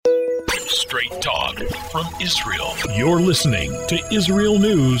Straight talk from Israel. You're listening to Israel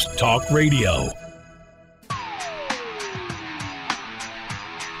News Talk Radio.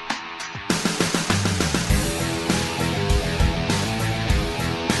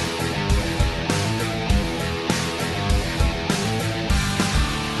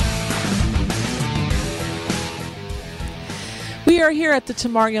 We are here at the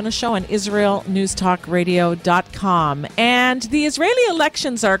Tamar Yona Show on IsraelNewsTalkRadio.com. And the Israeli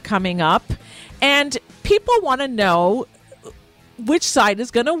elections are coming up, and people want to know which side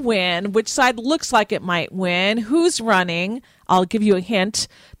is going to win, which side looks like it might win, who's running. I'll give you a hint.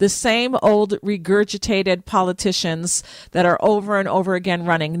 The same old regurgitated politicians that are over and over again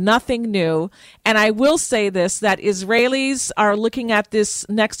running. Nothing new. And I will say this, that Israelis are looking at this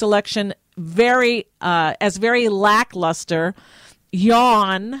next election as very lackluster.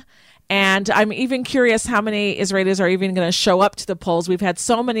 Yawn. And I'm even curious how many Israelis are even going to show up to the polls. We've had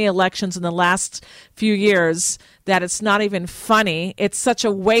so many elections in the last few years that it's not even funny. It's such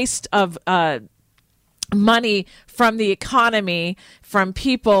a waste of money from the economy, from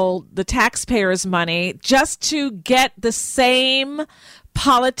people, the taxpayers' money, just to get the same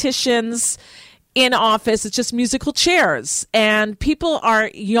politicians in office. It's just musical chairs, and people are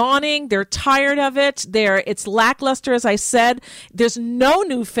yawning. They're tired of it. It's lackluster, as I said. There's no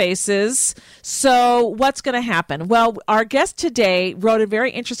new faces. So what's going to happen? Well, our guest today wrote a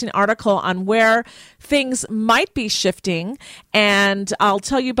very interesting article on where things might be shifting, and I'll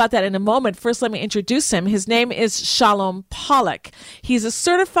tell you about that in a moment. First, let me introduce him. His name is Shalom Pollack. He's a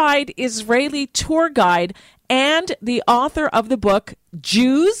certified Israeli tour guide and the author of the book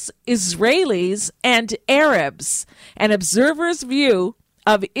Jews, Israelis, and Arabs, An Observer's View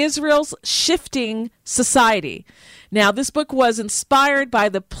of Israel's Shifting Society. Now, this book was inspired by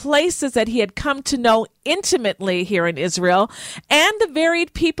the places that he had come to know intimately here in Israel and the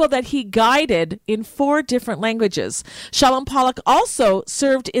varied people that he guided in 4 different languages. Shalom Pollack also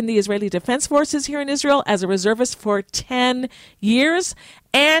served in the Israeli Defense Forces here in Israel as a reservist for 10 years,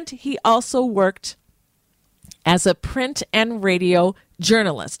 and he also worked as a print and radio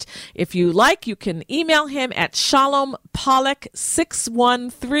journalist. If you like, you can email him at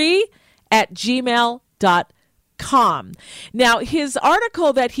shalompollack613@gmail.com. Now, his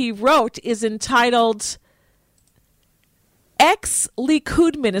article that he wrote is entitled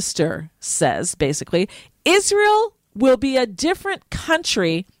Ex-Likud Minister Says, basically, Israel will be a different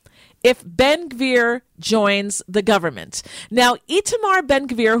country if Ben-Gvir joins the government. Now, Itamar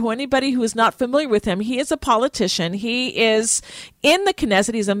Ben-Gvir, anybody who is not familiar with him, he is a politician. He is in the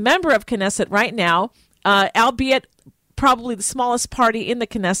Knesset. He's a member of Knesset right now, albeit probably the smallest party in the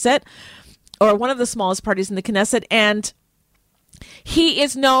Knesset, or one of the smallest parties in the Knesset, and he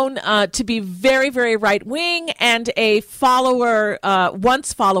is known to be very, very right-wing and a follower,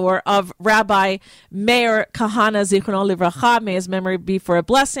 once follower of Rabbi Meir Kahane, Zichrono Livracha, may his memory be for a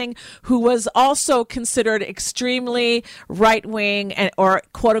blessing, who was also considered extremely right-wing or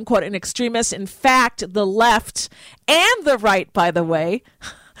quote-unquote an extremist. In fact, the left and the right, by the way,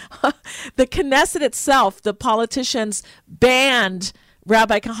 the Knesset itself, the politicians banned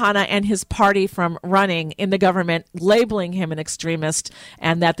Rabbi Kahane and his party from running in the government, labeling him an extremist,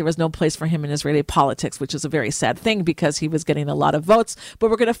 and that there was no place for him in Israeli politics, which is a very sad thing because he was getting a lot of votes.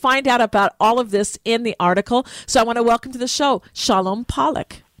 But we're going to find out about all of this in the article. So I want to welcome to the show Shalom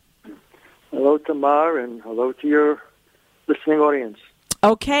Pollack. Hello, Tamar, and hello to your listening audience.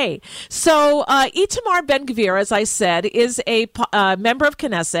 Okay, so Itamar Ben-Gvir, as I said, is a member of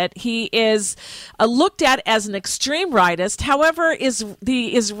Knesset. He is looked at as an extreme rightist. However, is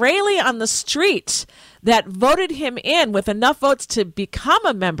the Israeli on the street that voted him in with enough votes to become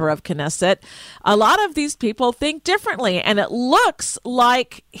a member of Knesset, a lot of these people think differently, and it looks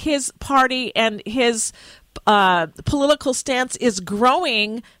like his party and his political stance is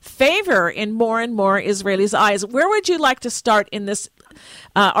growing favor in more and more Israelis' eyes. Where would you like to start in this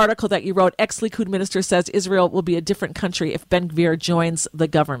article that you wrote? Ex-Likud Minister Says Israel will be a different country if Ben-Gvir joins the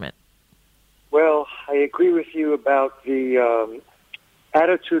government. Well, I agree with you about the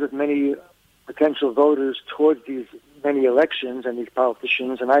attitude of many potential voters towards these many elections and these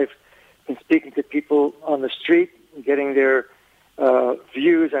politicians, and I've been speaking to people on the street, getting their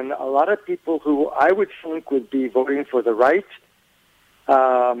views, and a lot of people who I would think would be voting for the right,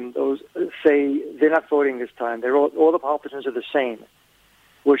 those say they're not voting this time. They're all the politicians are the same,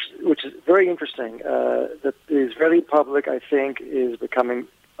 which is very interesting. The Israeli public, I think, is becoming,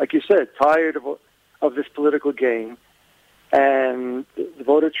 like you said, tired of this political game, and the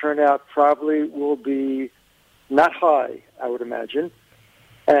voter turnout probably will be not high, I would imagine.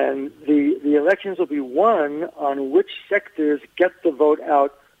 And the elections will be won on which sectors get the vote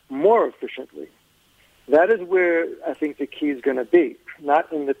out more efficiently. That is where I think the key is going to be,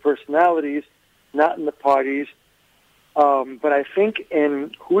 not in the personalities, not in the parties, but I think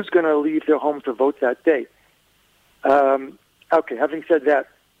in who's going to leave their home to vote that day. Okay, having said that,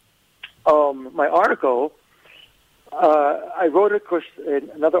 my article, I wrote, of course,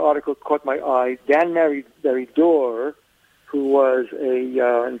 another article caught my eye. Dan Meridor, who was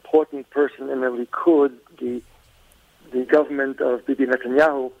a important person in the Likud, the government of Bibi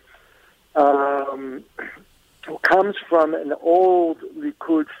Netanyahu, who comes from an old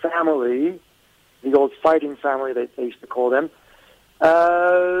Likud family, the old fighting family they used to call them,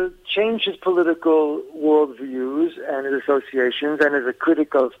 changed his political worldviews and his associations, and is a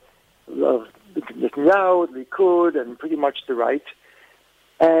critic of Netanyahu, Likud, and pretty much the right.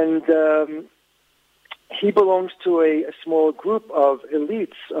 And he belongs to a small group of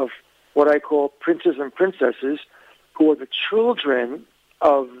elites, of what I call princes and princesses, who are the children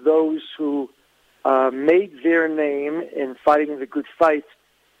of those who made their name in fighting the good fight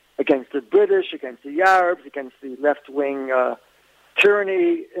against the British, against the Arabs, against the left-wing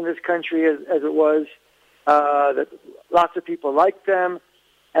tyranny in this country as it was. That lots of people liked them.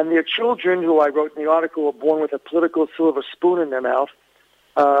 And their children, who I wrote in the article, were born with a political silver spoon in their mouth,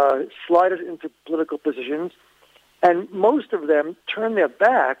 slided into political positions, and most of them turned their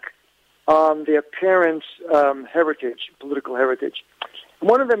back on their parents' heritage, political heritage. And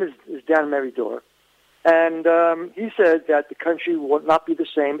one of them is Dan Meridor, and he said that the country will not be the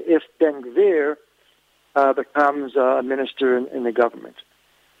same if Ben-Gvir becomes a minister in the government.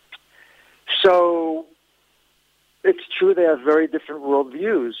 So it's true they have very different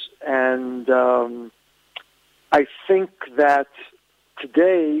worldviews, and I think that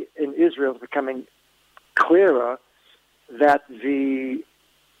today in Israel it's becoming clearer that the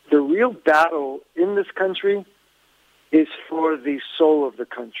real battle in this country is for the soul of the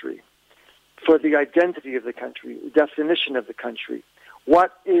country, for the identity of the country, the definition of the country.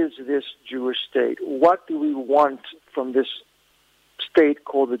 What is this Jewish state? What do we want from this state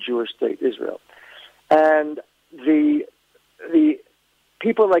called the Jewish state, Israel? And the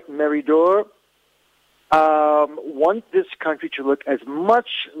people like Meridor want this country to look as much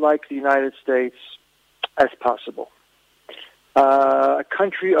like the United States as possible. A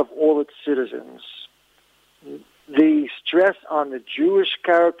country of all its citizens. The stress on the Jewish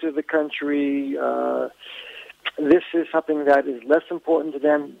character of the country, this is something that is less important to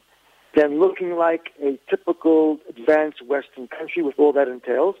them than looking like a typical advanced Western country with all that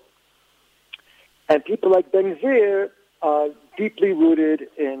entails. And people like Ben-Gvir are deeply rooted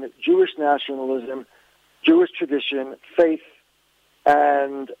in Jewish nationalism, Jewish tradition, faith,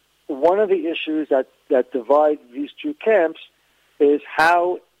 and one of the issues that divide these two camps is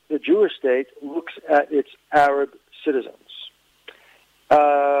how the Jewish state looks at its Arab citizens.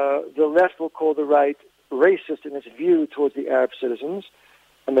 The left will call the right racist in its view towards the Arab citizens,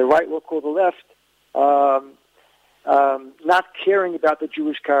 and the right will call the left not caring about the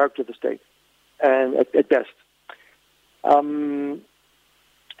Jewish character of the state, and at best.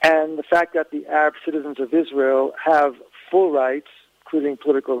 And the fact that the Arab citizens of Israel have full rights, including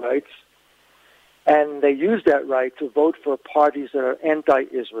political rights, and they use that right to vote for parties that are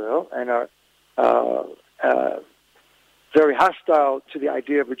anti-Israel and are very hostile to the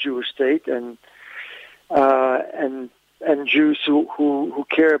idea of a Jewish state, and Jews who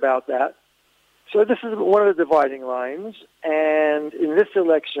care about that. So this is one of the dividing lines. And in this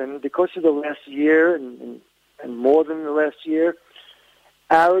election, because of the last year and more than the last year,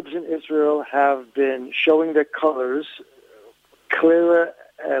 Arabs in Israel have been showing their colors clearer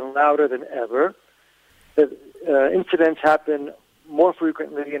and louder than ever. The incidents happen more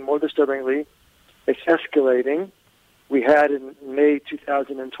frequently and more disturbingly. It's escalating. We had in May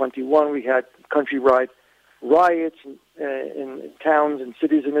 2021, we had countrywide riots in towns and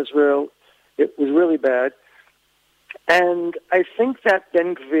cities in Israel. It was really bad. And I think that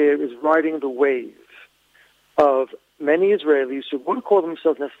Ben-Gvir is riding the wave of many Israelis who wouldn't call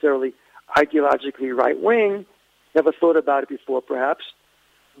themselves necessarily ideologically right-wing, never thought about it before perhaps,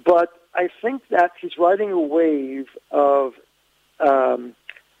 but I think that he's riding a wave of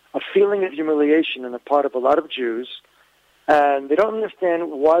a feeling of humiliation on the part of a lot of Jews, and they don't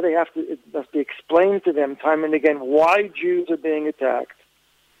understand why it must be explained to them time and again why Jews are being attacked.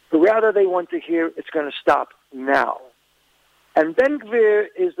 But rather they want to hear it's going to stop now. And Ben-Gvir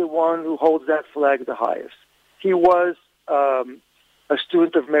is the one who holds that flag the highest. He was a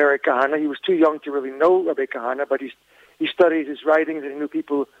student of Meir Kahane. He was too young to really know Rabbi Kahane, but he studied his writings and he knew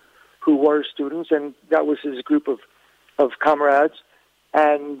people who were students, and that was his group of comrades.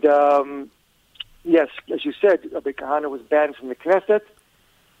 And yes, as you said, Rabbi Kahane was banned from the Knesset.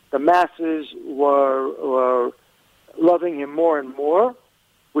 the masses were loving him more and more,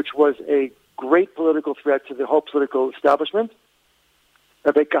 which was a great political threat to the whole political establishment.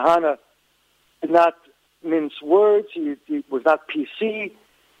 Rabbi Kahana did not mince words. He was not PC.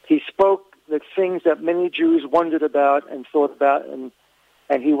 He spoke the things that many Jews wondered about and thought about, and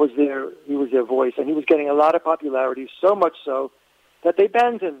he was their voice. And he was getting a lot of popularity, so much so that they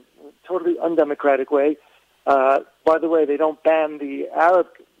banned him in a totally undemocratic way. By the way, they don't ban the Arab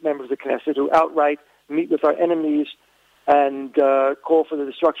members of the Knesset who outright meet with our enemies and call for the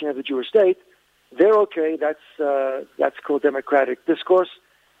destruction of the Jewish state. They're okay. That's called democratic discourse.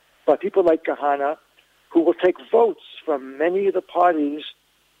 But people like Kahana, who will take votes from many of the parties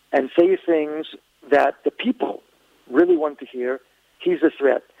and say things that the people really want to hear, he's a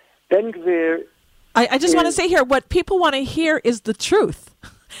threat. Ben-Gvir... I just want to say here, what people want to hear is the truth.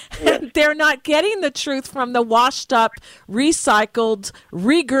 Yes. They're not getting the truth from the washed up, recycled,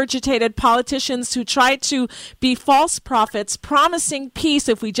 regurgitated politicians who try to be false prophets, promising peace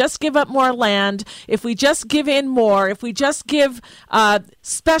if we just give up more land, if we just give in more, if we just give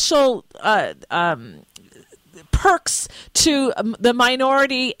special perks to the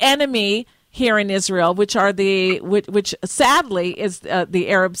minority enemy here in Israel, which sadly is the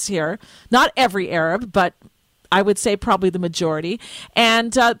Arabs here. Not every Arab, but I would say probably the majority.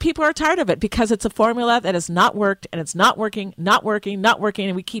 And people are tired of it because it's a formula that has not worked, and it's not working,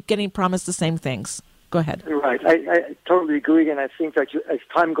 and we keep getting promised the same things. Go ahead. Right. I totally agree, and I think that as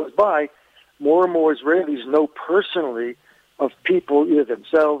time goes by, more and more Israelis know personally of people, either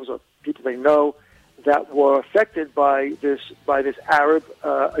themselves or people they know, that were affected by this Arab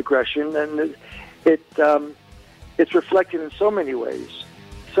aggression, and it's reflected in so many ways.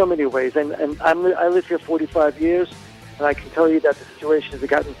 And I live here 45 years, and I can tell you that the situation has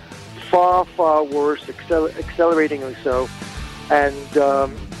gotten far, far worse, acceleratingly so. And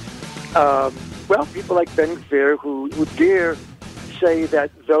people like Ben-Gvir who dare say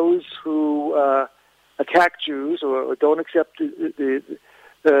that those who attack Jews or don't accept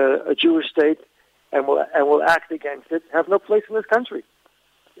a Jewish state and will act against it have no place in this country.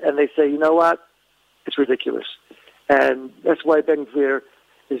 And they say, you know what? It's ridiculous. And that's why Ben-Gvir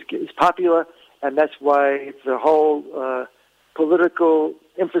is popular, and that's why the whole political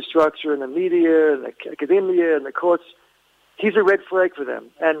infrastructure and the media and the academia and the courts, he's a red flag for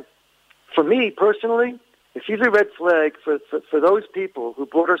them. And for me personally, if he's a red flag for those people who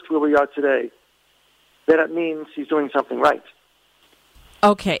brought us to where we are today, then it means he's doing something right.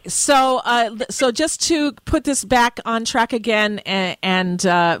 Okay, so just to put this back on track again, and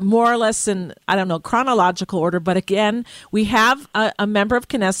more or less in, I don't know, chronological order, but again, we have a member of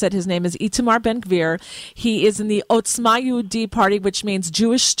Knesset. His name is Itamar Ben-Gvir. He is in the Otzma Yehudi party, which means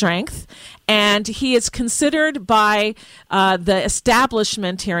Jewish strength, and he is considered by the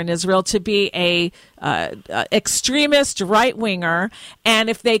establishment here in Israel to be a extremist right-winger,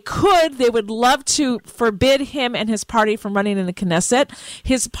 and if they could, they would love to forbid him and his party from running in the Knesset.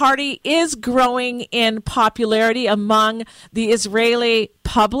 His party is growing in popularity among the Israeli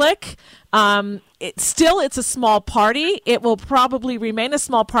public. It's a small party. It will probably remain a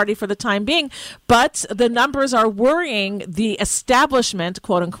small party for the time being, but the numbers are worrying the establishment,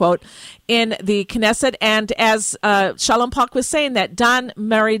 quote unquote, in the Knesset. And as Shalom Pak was saying, that Dan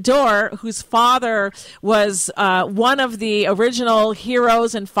Meridor, whose father was one of the original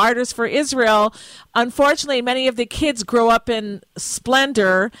heroes and fighters for Israel, unfortunately, many of the kids grow up in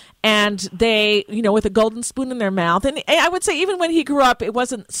splendor and they, with a golden spoon in their mouth. And I would say even when he grew up, it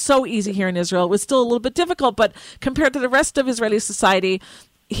wasn't so easy here in Israel. It was still a little bit difficult, but compared to the rest of Israeli society,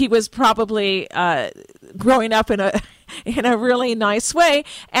 he was probably growing up in a really nice way.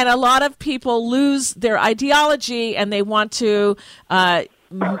 And a lot of people lose their ideology and they want to kind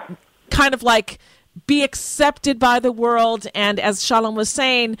of like be accepted by the world, and as Shalom was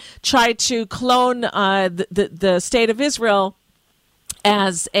saying, try to clone the state of Israel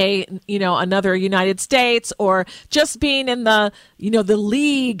as another United States, or just being in the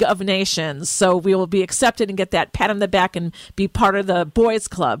League of Nations. So we will be accepted and get that pat on the back and be part of the boys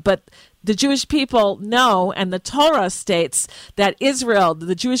club. But the Jewish people know, and the Torah states that Israel,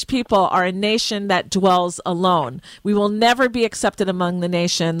 the Jewish people, are a nation that dwells alone. We will never be accepted among the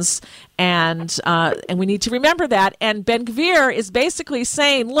nations, and we need to remember that. And Ben-Gvir is basically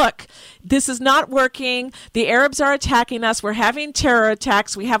saying, look, this is not working. The Arabs are attacking us. We're having terror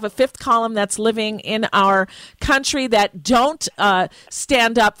attacks. We have a fifth column that's living in our country that don't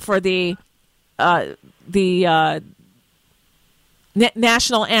stand up for the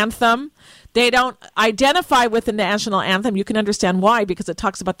national anthem. They don't identify with the national anthem. You can understand why, because it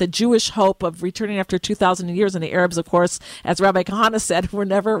talks about the Jewish hope of returning after 2,000 years. And the Arabs, of course, as Rabbi Kahana said, we're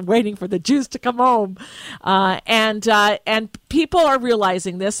never waiting for the Jews to come home. And people are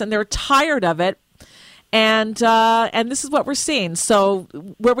realizing this, and they're tired of it. And this is what we're seeing. So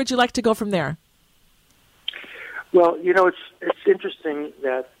where would you like to go from there? Well, it's interesting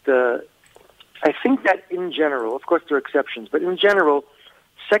that I think that in general, of course there are exceptions, but in general,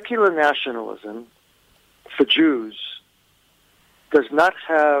 secular nationalism for Jews does not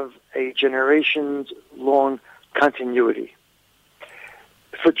have a generations-long continuity.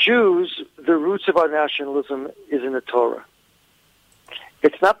 For Jews, the roots of our nationalism is in the Torah.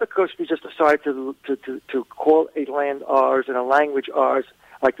 It's not because we just decide to call a land ours and a language ours,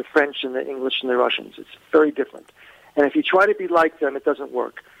 like the French and the English and the Russians. It's very different. And if you try to be like them, it doesn't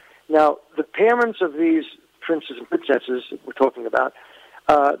work. Now, the parents of these princes and princesses we're talking about,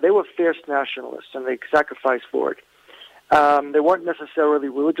 they were fierce nationalists, and they sacrificed for it. They weren't necessarily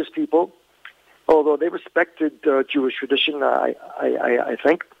religious people, although they respected Jewish tradition, I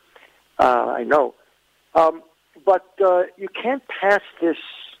think. I know. But you can't pass this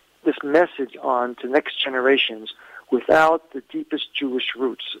message on to next generations without the deepest Jewish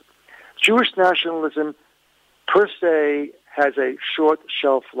roots. Jewish nationalism, per se, has a short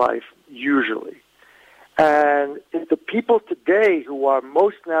shelf life, usually. And the people today who are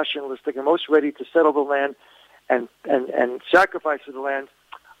most nationalistic and most ready to settle the land and sacrifice for the land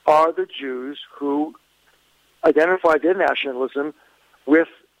are the Jews who identify their nationalism with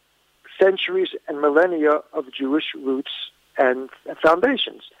centuries and millennia of Jewish roots and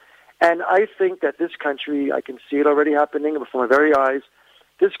foundations. And I think that this country, I can see it already happening before my very eyes,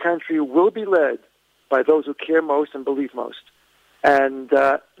 this country will be led by those who care most and believe most. And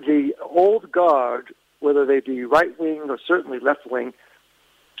the old guard, whether they be right-wing or certainly left-wing,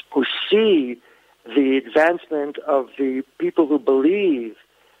 who see the advancement of the people who believe,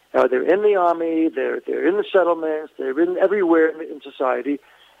 they're in the army, they're in the settlements, they're in everywhere in society,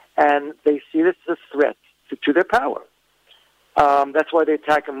 and they see this as a threat to their power. That's why they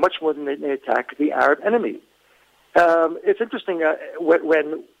attack them much more than they attack the Arab enemy. It's interesting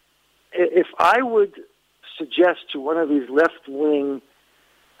if I would suggest to one of these left-wing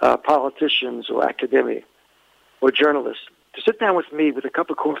politicians or academics or journalists to sit down with me with a cup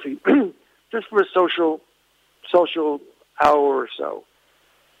of coffee just for a social hour or so,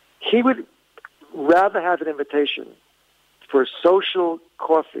 he would rather have an invitation for a social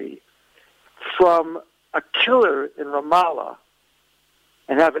coffee from a killer in Ramallah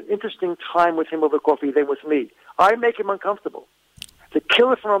and have an interesting time with him over coffee than with me. I make him uncomfortable. The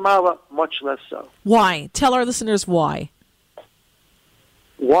killer from Ramallah, much less so. Why? Tell our listeners why.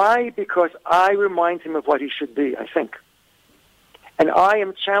 Why? Because I remind him of what he should be, I think. And I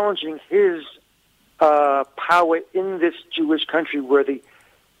am challenging his power in this Jewish country where the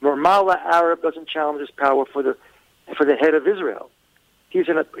Ramallah Arab doesn't challenge his power for the head of Israel. He's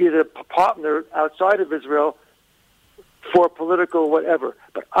a partner outside of Israel for political whatever.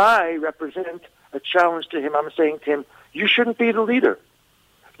 But I represent a challenge to him. I'm saying to him, you shouldn't be the leader.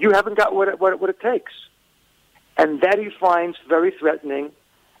 You haven't got what it takes. And that he finds very threatening,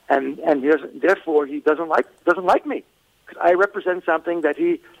 and therefore he doesn't like me. Because I represent something that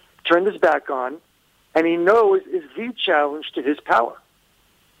he turned his back on, and he knows is the challenge to his power.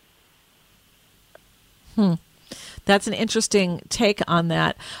 That's an interesting take on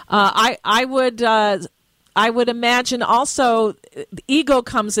that. I would imagine also ego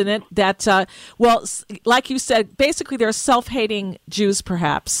comes in it that, like you said, basically they're self-hating Jews,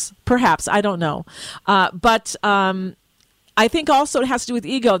 perhaps, I don't know. But I think also it has to do with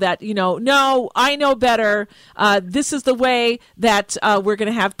ego that, no, I know better. This is the way that we're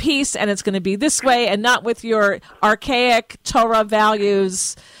going to have peace, and it's going to be this way and not with your archaic Torah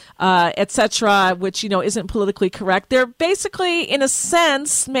values, etc., which, isn't politically correct. They're basically, in a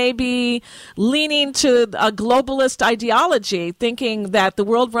sense, maybe leaning to a globalist ideology, thinking that the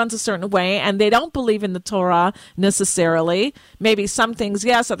world runs a certain way, and they don't believe in the Torah necessarily. Maybe some things,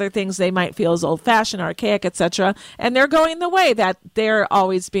 yes, other things they might feel is old-fashioned, archaic, etc., and they're going the way that they're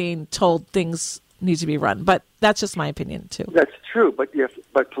always being told things need to be run. But that's just my opinion, too. That's true,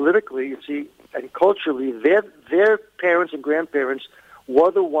 but politically, you see, and culturally, their parents and grandparents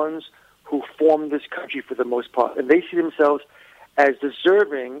were the ones who formed this country for the most part. And they see themselves as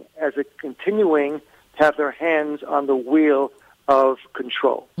deserving, as a continuing to have their hands on the wheel of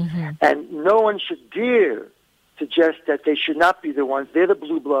control. Mm-hmm. And no one should dare suggest that they should not be the ones. They're the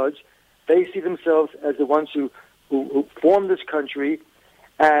blue bloods. They see themselves as the ones who formed this country.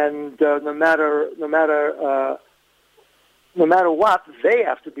 And no matter no matter what, they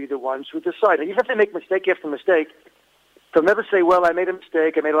have to be the ones who decide. And even if they make mistake after mistake, they'll never say, well, I made a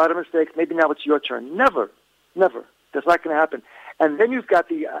mistake, I made a lot of mistakes, maybe now it's your turn. Never. That's not going to happen. And then you've got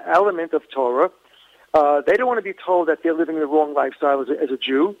the element of Torah. They don't want to be told that they're living the wrong lifestyle as a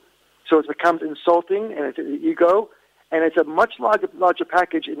Jew, so it becomes insulting, and it's an ego, and it's a much larger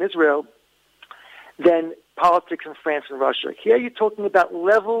package in Israel than politics in France and Russia. Here you're talking about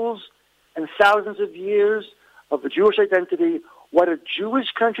levels and thousands of years of the Jewish identity, what a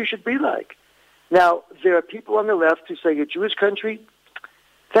Jewish country should be like. Now, there are people on the left who say a Jewish country,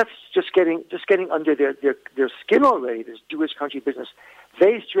 that's just getting under their skin already, this Jewish country business.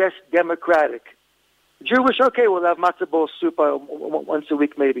 They stress democratic. Jewish, okay, we'll have matzo ball soup once a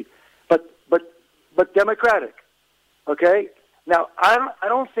week maybe, but democratic, okay? Now, I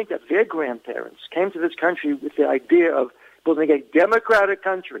don't think that their grandparents came to this country with the idea of building a democratic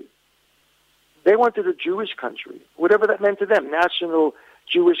country. They wanted a Jewish country, whatever that meant to them, national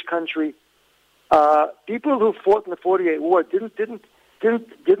Jewish country. People who fought in the 48 War didn't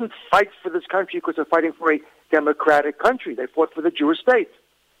fight for this country because they're fighting for a democratic country. They fought for the Jewish state.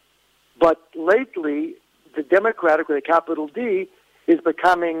 But lately, the democratic, with a capital D, is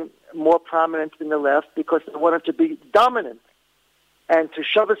becoming more prominent in the left because they want it to be dominant and to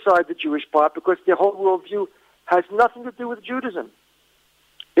shove aside the Jewish part because their whole worldview has nothing to do with Judaism.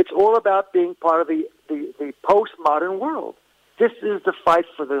 It's all about being part of the postmodern world. This is the fight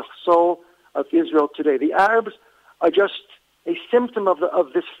for the soul of Israel today. The Arabs are just a symptom of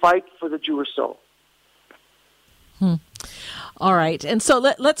this fight for the Jewish soul. All right. And so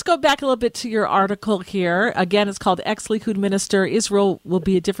let's go back a little bit to your article here. Again, it's called Ex-Likud Minister, Israel will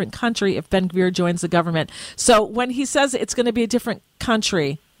be a different country if Ben-Gvir joins the government. So when he says it's going to be a different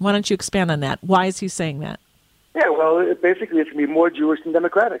country, why don't you expand on that? Why is he saying that? Yeah, well, basically it's going to be more Jewish than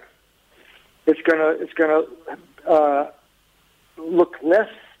democratic. It's going to look less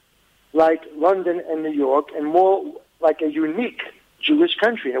like London and New York and more like a unique Jewish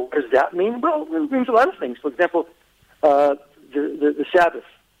country. And what does that mean? Well, it means a lot of things. For example, the Sabbath,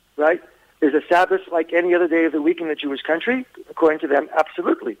 right? Is a Sabbath like any other day of the week in the Jewish country? According to them,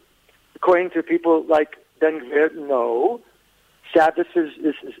 absolutely. According to people like Ben-Gvir, no. Sabbath is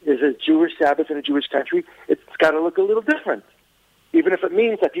a Jewish Sabbath in a Jewish country. It's got to look a little different, even if it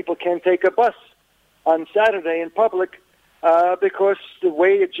means that people can't take a bus on Saturday in public because the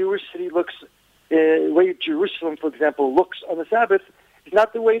way a Jewish city looks, the way Jerusalem, for example, looks on the Sabbath is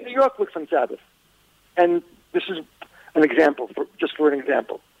not the way New York looks on Sabbath. And this is an example, just for an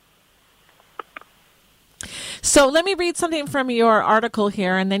example. So let me read something from your article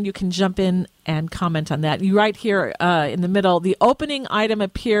here, and then you can jump in and comment on that. You write here in the middle, the opening item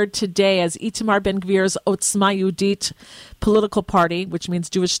appeared today as Itamar Ben-Gvir's Otzma Yehudit political party, which means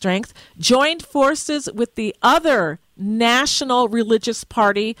Jewish strength, joined forces with the other national religious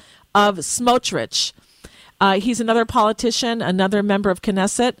party of Smotrich. He's another politician, another member of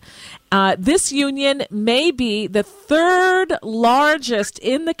Knesset. This union may be the third largest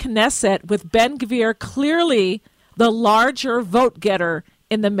in the Knesset, with Ben-Gvir clearly the larger vote getter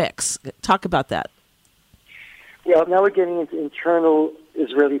in the mix. Talk about that. Well, now we're getting into internal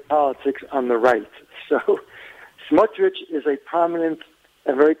Israeli politics on the right. So Smotrich is a prominent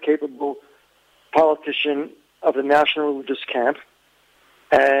and very capable politician of the national religious camp,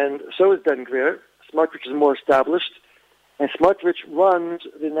 and so is Ben-Gvir. Smotrich is more established, and Smotrich runs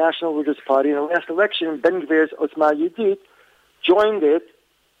the National Religious Party. In the last election, Ben-Gvir's Otzma Yehudit joined it,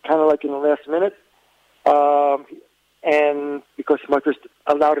 kind of like in the last minute, and because Smotrich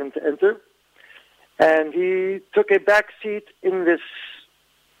allowed him to enter, and he took a back seat in this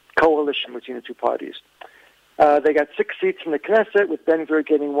coalition between the two parties. They got 6 seats in the Knesset, with Ben-Gvir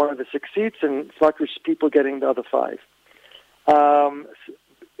getting one of the 6 seats, and Smotrich's people getting the other 5.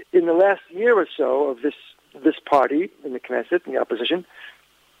 In the last year or so of this party in the Knesset, in the opposition,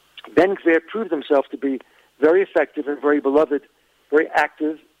 Ben-Gvir proved himself to be very effective and very beloved, very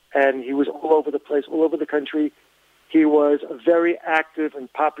active, and he was all over the place, all over the country. He was a very active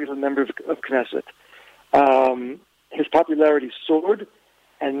and popular member of Knesset. His popularity soared,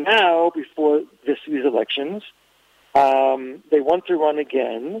 and now, before these elections, they want to run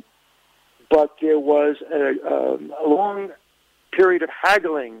again, but there was a long period of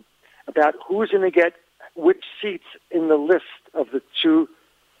haggling about who's going to get which seats in the list of the two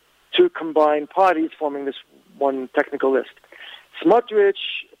combined parties forming this one technical list. Smotrich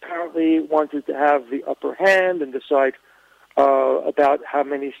apparently wanted to have the upper hand and decide about how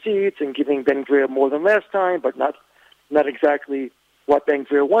many seats, and giving Ben-Gvir more than last time, but not exactly what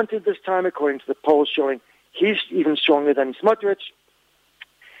Ben-Gvir wanted this time, according to the polls showing he's even stronger than Smotrich.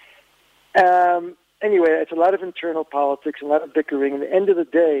 anyway, it's a lot of internal politics, a lot of bickering. And at the end of the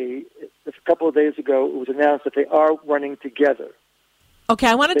day, a couple of days ago, it was announced that they are running together. Okay,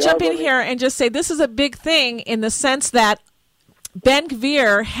 I want to jump in here and just say this is a big thing in the sense that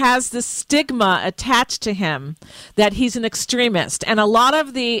Ben-Gvir has this stigma attached to him that he's an extremist. And a lot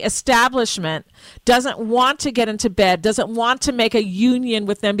of the establishment doesn't want to get into bed, doesn't want to make a union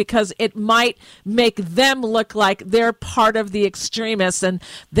with them because it might make them look like they're part of the extremists. And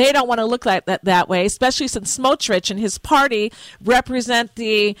they don't want to look like that way, especially since Smotrich and his party represent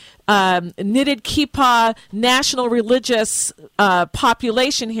the knitted kippah national religious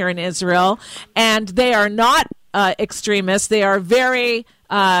population here in Israel. And they are not extremists. They are very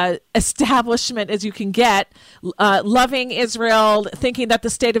establishment as you can get, loving Israel, thinking that the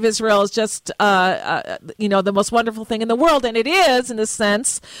state of Israel is just, the most wonderful thing in the world. And it is in a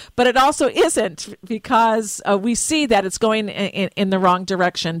sense, but it also isn't because we see that it's going in the wrong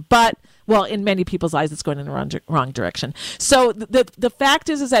direction. But well, in many people's eyes, it's going in the wrong direction. So the fact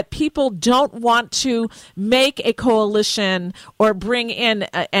is that people don't want to make a coalition or bring in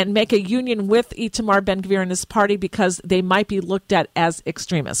and make a union with Itamar Ben-Gvir and his party because they might be looked at as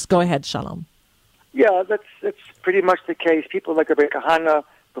extremists. Go ahead, Shalom. Yeah, that's pretty much the case. People like Rabbi Kahana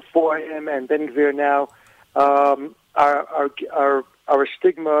before him and Ben-Gvir now are a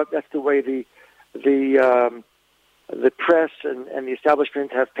stigma. That's the way the press and the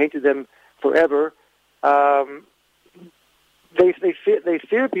establishment have painted them forever. They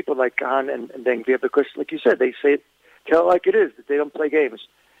fear people like Khan and Ben-Gvir because, like you said, tell it like it is, that they don't play games.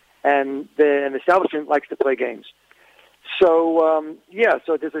 And the establishment likes to play games. So,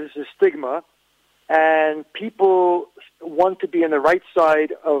 so there's a stigma, and people want to be on the right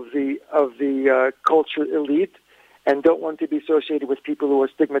side of the culture elite and don't want to be associated with people who are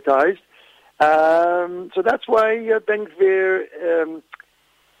stigmatized. So that's why Ben-Gvir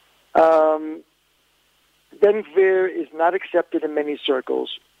is not accepted in many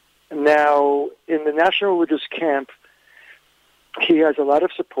circles. Now, in the National Religious Camp, he has a lot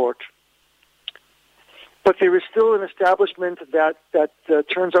of support, but there is still an establishment that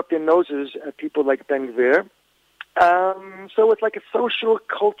turns up their noses at people like Ben-Gvir. So it's like a social,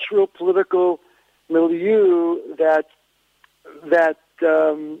 cultural, political milieu that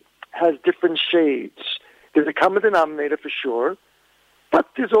has different shades. There's a common denominator for sure, but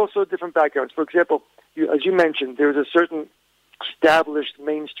there's also different backgrounds. For example, as you mentioned, there's a certain established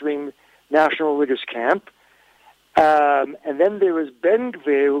mainstream national religious camp, and then there is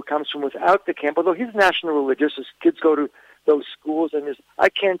Ben-Gvir, who comes from without the camp. Although he's national religious, his kids go to those schools, and I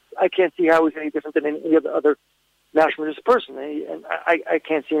can't see how he's any different than any other national religious person. And I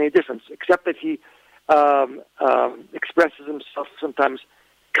can't see any difference, except that he expresses himself sometimes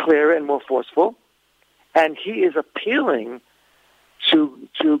clearer and more forceful, and he is appealing to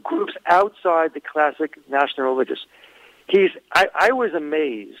groups outside the classic national religious. I was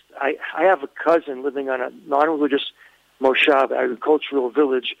amazed. I have a cousin living on a non-religious moshav, agricultural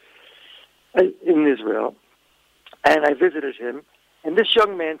village in Israel, and I visited him, and this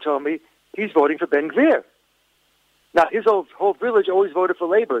young man told me he's voting for Ben-Gvir. Now, his whole village always voted for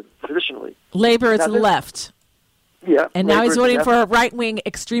Labor, traditionally. Labor is left. Yeah. And now he's voting for a right-wing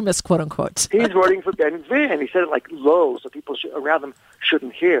extremist, quote-unquote. He's voting for Ben-Gvir, and he said it like low, so people around him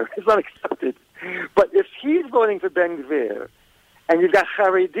shouldn't hear. It's not accepted. But if he's voting for Ben-Gvir, and you've got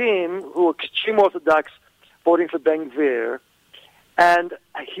Haredim, who are extreme Orthodox, voting for Ben-Gvir, and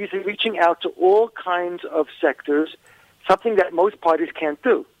he's reaching out to all kinds of sectors, something that most parties can't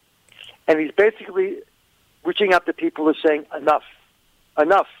do. And he's basically reaching out to people who are saying, enough.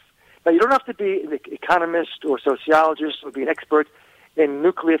 Now, you don't have to be an economist or sociologist or be an expert in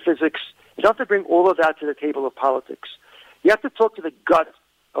nuclear physics. You don't have to bring all of that to the table of politics. You have to talk to the gut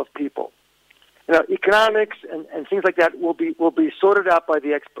of people. Economics and things like that will be sorted out by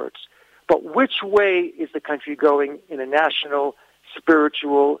the experts. But which way is the country going in a national,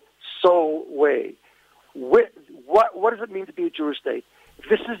 spiritual, soul way? What does it mean to be a Jewish state?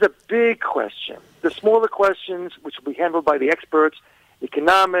 This is a big question. The smaller questions, which will be handled by the experts,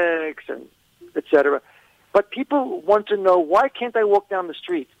 economics and etc. But people want to know, why can't I walk down the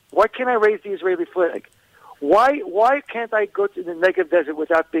street? Why can't I raise the Israeli flag? Why can't I go to the Negev desert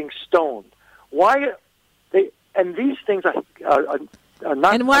without being stoned? And these things are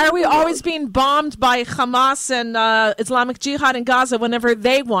not. And why are we always being bombed by Hamas and Islamic Jihad in Gaza whenever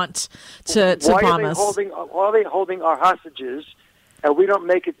they want to bomb us? Why are they holding our hostages? And we don't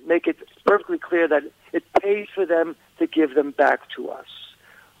make it perfectly clear that it pays for them to give them back to us.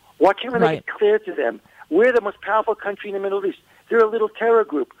 Why can't we make it clear to them? We're the most powerful country in the Middle East. They're a little terror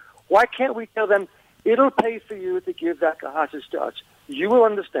group. Why can't we tell them, it'll pay for you to give back a hostage to us? You will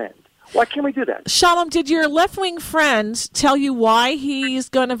understand. Why can't we do that? Shalom, did your left-wing friend tell you why he's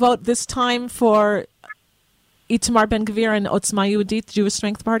going to vote this time for Itamar Ben-Gvir and Otzma Yehudit, the Jewish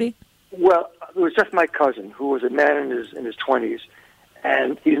Strength Party? Well, it was just my cousin, who was a man in his 20s,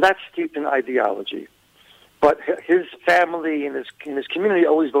 and he's not steeped in ideology. But his family and his community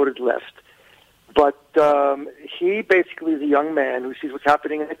always voted left. But he basically is a young man who sees what's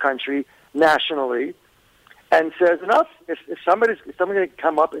happening in the country nationally and says, enough. If somebody's going to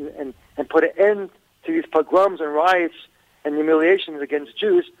come up and put an end to these pogroms and riots and humiliations against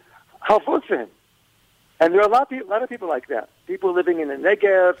Jews, I'll vote for him. And there are a lot of people like that. People living in the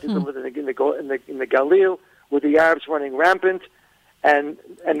Negev, people living in the Galil, with the Arabs running rampant, and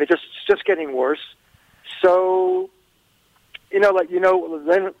they're just getting worse. So,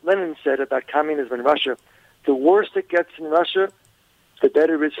 Lenin said about communism in Russia, the worse it gets in Russia, the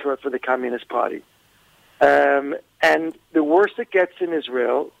better it is for the Communist Party. And the worse it gets in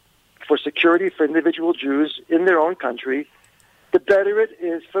Israel for security for individual Jews in their own country, the better it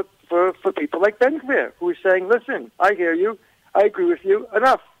is for people like Ben-Gvir, who is saying, listen, I hear you, I agree with you,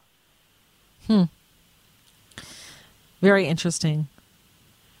 enough. Very interesting.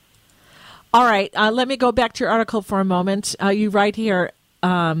 All right, let me go back to your article for a moment. You write here,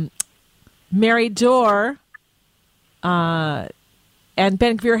 Mary Dor and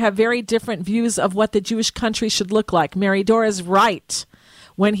Ben-Gvir have very different views of what the Jewish country should look like. Mary Dor is right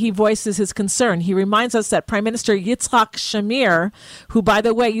when he voices his concern. He reminds us that Prime Minister Yitzhak Shamir, who, by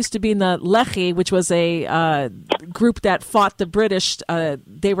the way, used to be in the Lehi, which was a group that fought the British,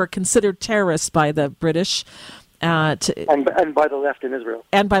 they were considered terrorists by the British, and by the left in Israel.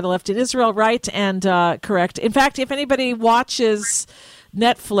 And by the left in Israel, right, and correct. In fact, if anybody watches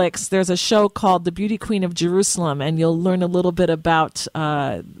Netflix, there's a show called The Beauty Queen of Jerusalem, and you'll learn a little bit about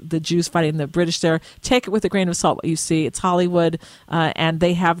the Jews fighting the British there. Take it with a grain of salt what you see. It's Hollywood, and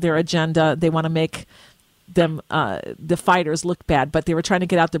they have their agenda. They want to make them, the fighters, look bad, but they were trying to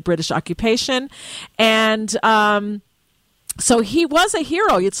get out the British occupation. And so he was a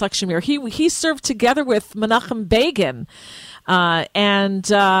hero, Yitzhak Shamir. He served together with Menachem Begin,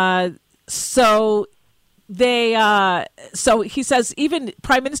 so he says even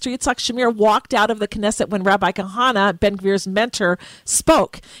Prime Minister Yitzhak Shamir walked out of the Knesset when Rabbi Kahana, Ben-Gvir's mentor,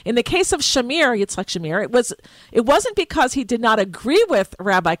 spoke. In the case of Shamir, Yitzhak Shamir, it wasn't because he did not agree with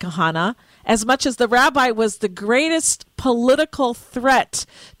Rabbi Kahana as much as the rabbi was the greatest political threat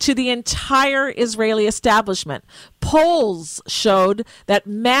to the entire Israeli establishment. Polls showed that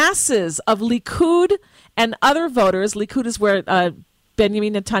masses of Likud and other voters, Likud is where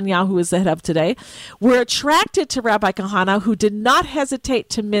Benjamin Netanyahu, who is the head of today, were attracted to Rabbi Kahana, who did not hesitate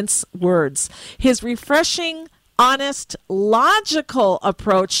to mince words. His refreshing, honest, logical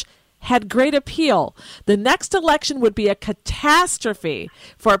approach had great appeal. The next election would be a catastrophe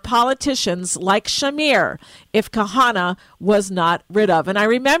for politicians like Shamir if Kahana was not rid of. And I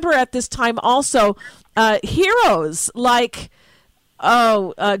remember at this time also heroes like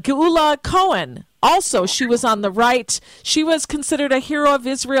Geula Cohen. Also, she was on the right. She was considered a hero of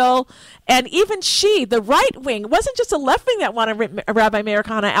Israel. And even she, the right wing, it wasn't just the left wing that wanted Rabbi Meir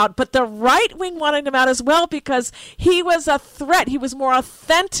Kahana out, but the right wing wanted him out as well because he was a threat. He was more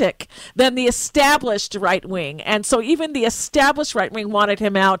authentic than the established right wing. And so even the established right wing wanted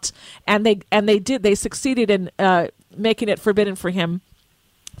him out, and they did. They succeeded in making it forbidden for him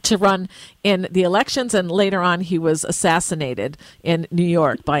to run in the elections, and later on he was assassinated in New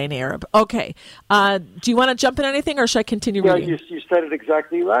York by an Arab. Okay. Do you want to jump in anything, or should I continue reading? Yeah, you said it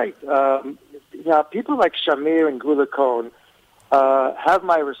exactly right. People like Shamir and Geula Cohen have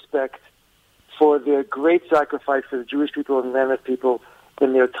my respect for their great sacrifice for the Jewish people and the Mennonite people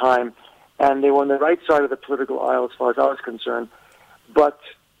in their time, and they were on the right side of the political aisle as far as I was concerned, but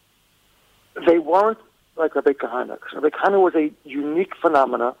they weren't like Rabbi Kahana. Rabbi Kahana was a unique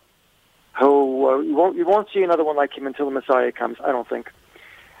phenomena who you won't see another one like him until the Messiah comes, I don't think.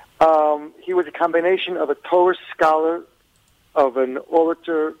 He was a combination of a Torah scholar, of an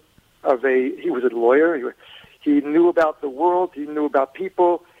orator, he was a lawyer. He knew about the world, he knew about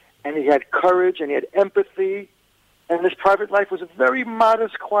people, and he had courage and he had empathy. And his private life was a very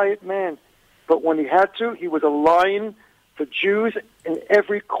modest, quiet man. But when he had to, he was a lion for Jews in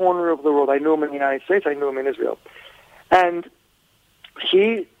every corner of the world. I knew him in the United States. I knew him in Israel. And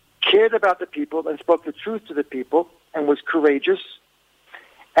he cared about the people and spoke the truth to the people and was courageous.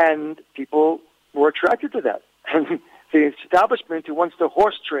 And people were attracted to that. And the establishment who wants the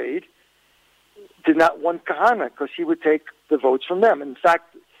horse trade did not want Kahana because he would take the votes from them. In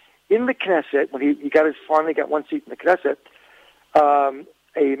fact, in the Knesset, when he finally got one seat in the Knesset,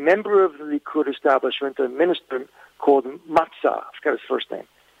 a member of the Likud establishment, a minister called Matzah, I forgot his first name,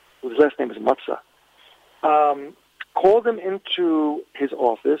 whose last name is Matzah, called him into his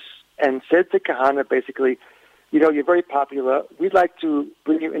office and said to Kahana basically, you're very popular. We'd like to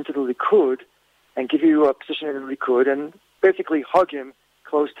bring you into the Likud and give you a position in the Likud and basically hug him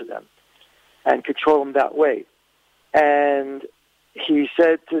close to them and control him that way. And he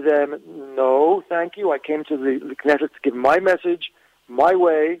said to them, no, thank you. I came to the Knesset to give my message, my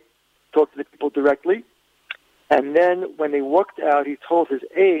way, talk to the people directly. And then when they walked out, he told his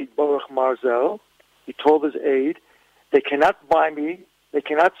aide, Baruch Marzel, they cannot buy me, they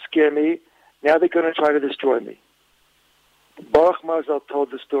cannot scare me, now they're going to try to destroy me. Baruch Marzel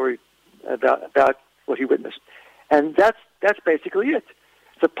told the story about what he witnessed. And that's basically it.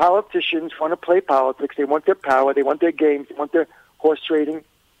 The politicians want to play politics. They want their power. They want their games. They want their horse trading.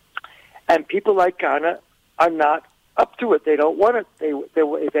 And people like Ghana are not up to it. They don't want it.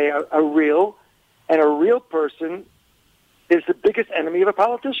 They are real. And a real person is the biggest enemy of a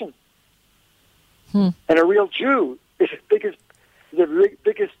politician. And a real Jew is the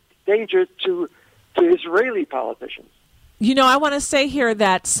biggest danger to Israeli politicians. I want to say here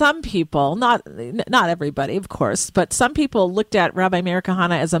that some people, not everybody, of course, but some people looked at Rabbi Meir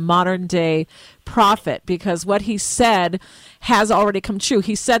Kahana as a modern-day prophet because what he said has already come true.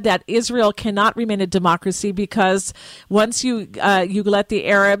 He said that Israel cannot remain a democracy because once you let the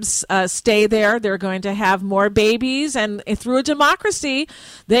Arabs stay there, they're going to have more babies, and through a democracy,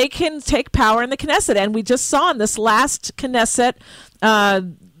 they can take power in the Knesset. And we just saw in this last Knesset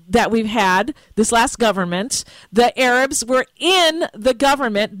that we've had, this last government, the Arabs were in the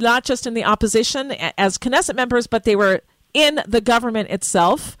government, not just in the opposition as Knesset members, but they were in the government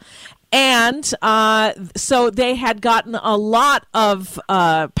itself. And so they had gotten a lot of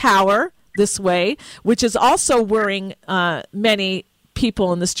power this way, which is also worrying many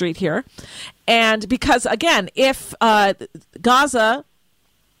people in the street here. And because, again, if Gaza,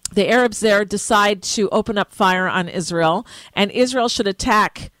 the Arabs there decide to open up fire on Israel, and Israel should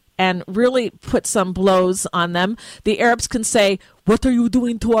attack and really put some blows on them, the Arabs can say, what are you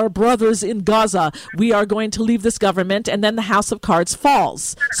doing to our brothers in Gaza? We are going to leave this government, and then the house of cards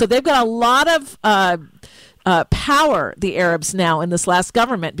falls. So they've got a lot of power, the Arabs now, in this last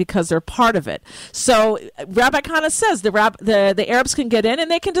government because they're part of it. So Rabbi Kahana says the Arabs can get in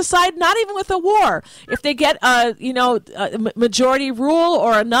and they can decide, not even with a war, if they get a majority rule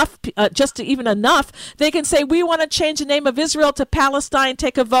or enough, enough, they can say, we want to change the name of Israel to Palestine,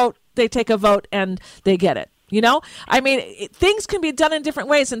 take a vote. They take a vote and they get it. Things can be done in different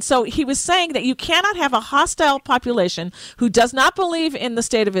ways. And so he was saying that you cannot have a hostile population who does not believe in the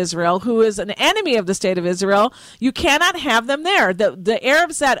state of Israel, who is an enemy of the state of Israel. You cannot have them there. The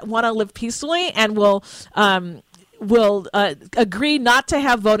Arabs that want to live peacefully and will agree not to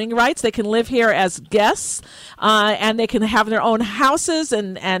have voting rights. They can live here as guests, and they can have their own houses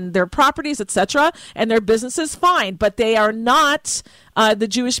and their properties, etc., and their businesses, fine. But they are not the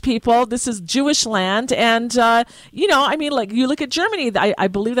Jewish people. This is Jewish land. And, you look at Germany. I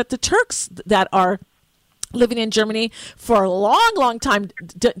believe that the Turks that are living in Germany for a long, long time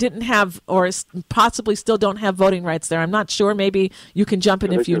didn't have, or possibly still don't have, voting rights there. I'm not sure. Maybe you can jump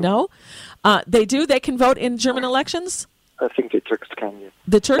in if you know. They do? They can vote in German elections? I think the Turks can, yeah.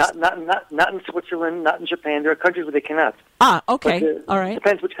 The Turks? Not in Switzerland, not in Japan. There are countries where they cannot. Okay. All right.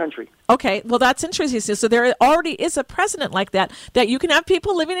 Depends which country. Okay. Well, that's interesting. So there already is a precedent like that you can have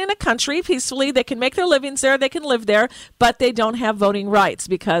people living in a country peacefully. They can make their livings there. They can live there, but they don't have voting rights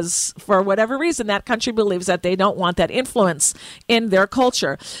because for whatever reason, that country believes that they don't want that influence in their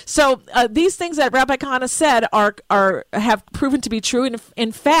culture. So these things that Rabbi Kahana said have proven to be true. And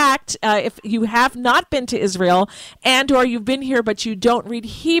in fact, if you have not been to Israel or you've been here but you don't read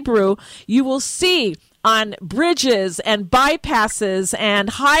Hebrew, you will see on bridges and bypasses and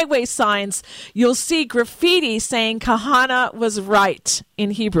highway signs, you'll see graffiti saying Kahana was right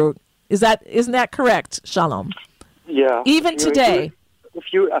in Hebrew. Isn't that correct, Shalom? Yeah. Even today. If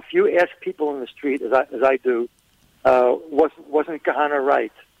you ask people in the street, as I do, wasn't Kahana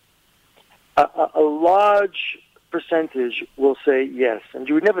right? A large percentage will say yes, and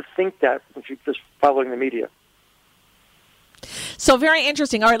you would never think that if you're just following the media. So very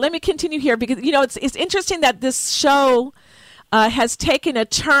interesting. All right, let me continue here because, it's interesting that this show has taken a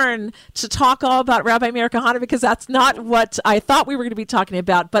turn to talk all about Rabbi Meir Kahana because that's not what I thought we were going to be talking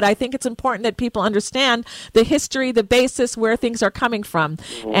about. But I think it's important that people understand the history, the basis, where things are coming from,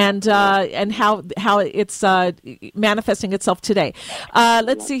 and how it's manifesting itself today.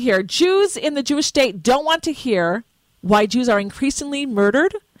 Let's see here. Jews in the Jewish state don't want to hear why Jews are increasingly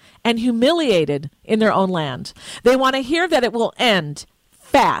murdered and humiliated in their own land. They want to hear that it will end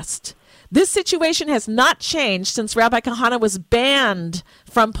fast. This situation has not changed since Rabbi Kahana was banned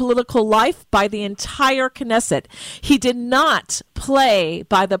from political life by the entire Knesset. He did not play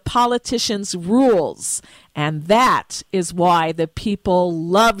by the politicians' rules, and that is why the people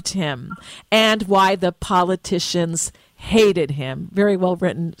loved him and why the politicians hated him. Very well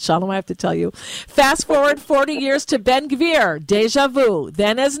written, Shalom, I have to tell you. Fast forward 40 years to Ben Gvir, deja vu.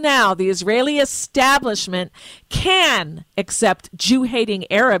 Then as now, the Israeli establishment can accept Jew-hating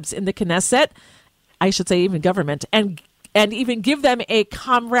Arabs in the Knesset, I should say even government, and even give them a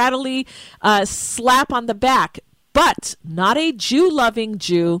comradely slap on the back, but not a Jew-loving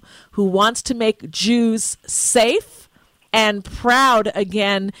Jew who wants to make Jews safe and proud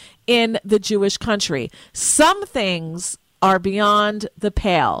again in the Jewish country. Some things are beyond the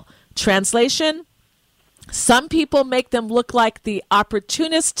pale. Translation, some people make them look like the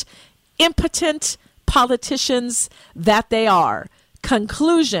opportunist, impotent politicians that they are.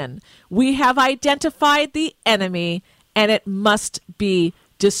 Conclusion, we have identified the enemy and it must be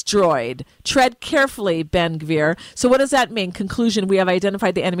destroyed. Tread carefully, Ben Gvir. So what does that mean? Conclusion, we have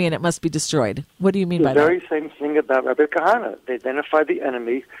identified the enemy and it must be destroyed. What do you mean by that? The very same thing about Rabbi Kahana. They identified the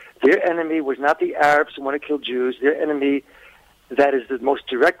enemy. Their enemy was not the Arabs who want to kill Jews. Their enemy, that is the most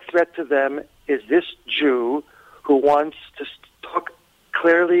direct threat to them, is this Jew who wants to talk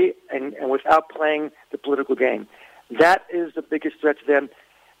clearly and without playing the political game. That is the biggest threat to them.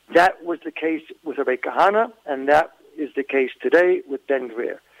 That was the case with Rabbi Kahana, and that is the case today with Ben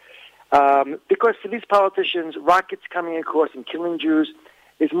Gvir. Because for these politicians, rockets coming across and killing Jews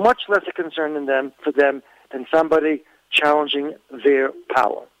is much less a concern for them than somebody challenging their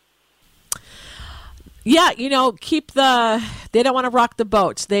power. Yeah, they don't want to rock the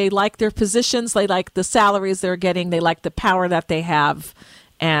boat. They like their positions, they like the salaries they're getting, they like the power that they have.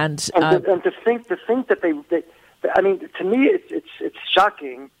 And to think that they I mean, to me, it's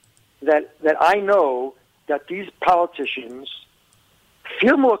shocking that I know that these politicians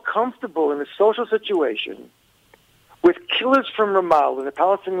feel more comfortable in a social situation with killers from Ramallah and the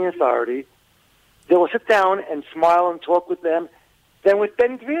Palestinian Authority. They will sit down and smile and talk with them than with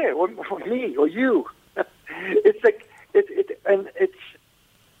Ben Gvir or me or you. It's like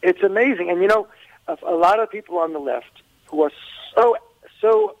it's amazing, and a lot of people on the left who are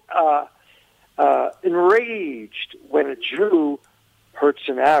so enraged when a Jew hurts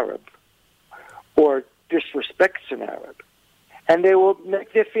an Arab or disrespects an Arab, and they will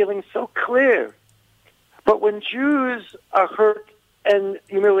make their feelings so clear. But when Jews are hurt and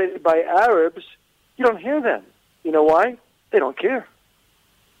humiliated by Arabs, you don't hear them. You know why? They don't care.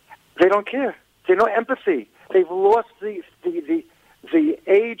 They don't care. They have no empathy. They've lost the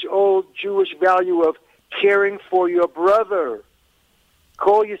age-old Jewish value of caring for your brother.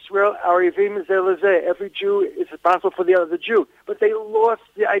 Kol Yisrael Arivim Zeh Lezeh. Every Jew is responsible for the other Jew. But they lost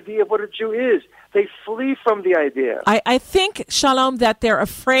the idea of what a Jew is. They flee from the idea. I think, Shalom, that they're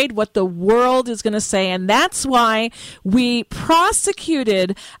afraid what the world is going to say, and that's why we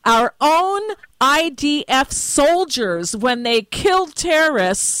prosecuted our own IDF soldiers when they killed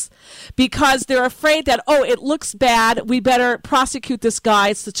terrorists, because they're afraid that, it looks bad, we better prosecute this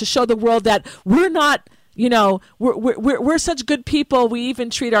guy to show the world that we're not, we're such good people, we even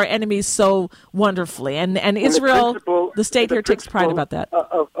treat our enemies so wonderfully. And Israel, the state here takes pride about that.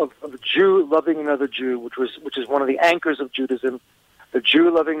 Of a Jew loving another Jew, which is one of the anchors of Judaism, the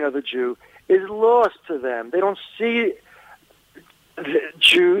Jew loving another Jew, is lost to them. They don't see the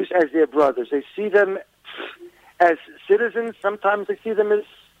Jews as their brothers. They see them as citizens. Sometimes they see them as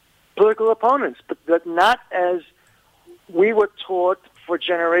political opponents, but not as we were taught for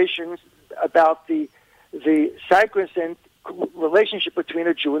generations about the sacrosanct relationship between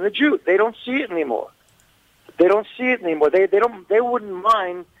a Jew and a Jew. They don't see it anymore. They wouldn't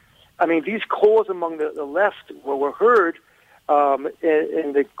mind. I mean, these calls among the left were heard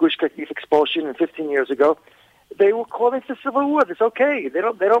in the Gush Katif expulsion 15 years ago. They were calling for civil war. It's okay. They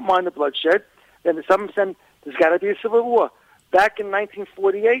don't mind the bloodshed. And some said there's got to be a civil war. Back in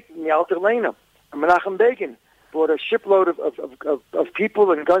 1948, in the Alter Lena, Menachem Begin brought a shipload of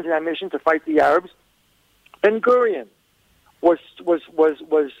people and guns and ammunition to fight the Arabs. Ben Gurion was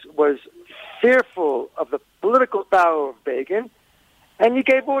fearful of the political power of Begin, and he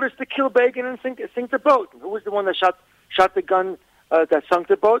gave orders to kill Begin and sink the boat. Who was the one that shot the gun that sunk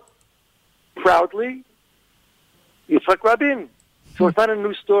the boat? Proudly, Yitzhak Rabin. So it's not a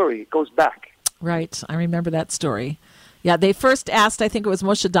new story. It goes back. Right. I remember that story. Yeah, they first asked, I think it was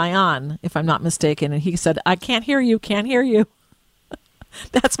Moshe Dayan, if I'm not mistaken, and he said, I can't hear you.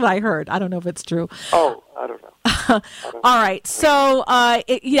 That's what I heard. I don't know if it's true. Oh, I don't know. All right. So, I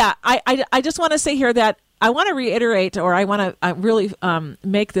just want to say here that to reiterate, or I want to really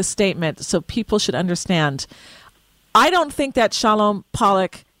make this statement so people should understand. I don't think that Shalom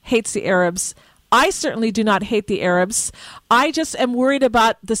Pollack hates the Arabs. I certainly do not hate the Arabs. I just am worried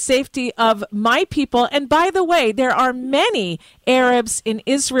about the safety of my people. And by the way, there are many Arabs in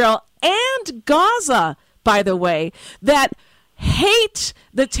Israel and Gaza, by the way, that hate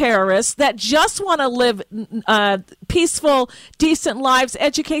the terrorists, that just want to live peaceful, decent lives,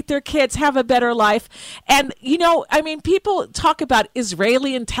 educate their kids, have a better life. And, people talk about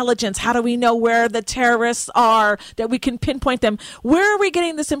Israeli intelligence. How do we know where the terrorists are, that we can pinpoint them? Where are we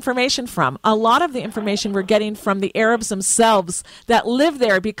getting this information from? A lot of the information we're getting from the Arabs themselves that live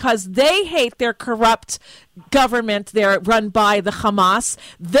there because they hate their corrupt government there run by the Hamas.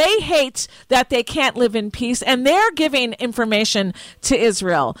 They hate that they can't live in peace, and they're giving information to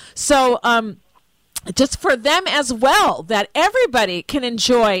Israel. So just for them as well, that everybody can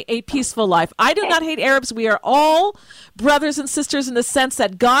enjoy a peaceful life. I do not hate Arabs. We are all brothers and sisters in the sense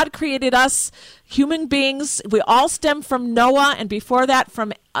that God created us human beings. We all stem from Noah, and before that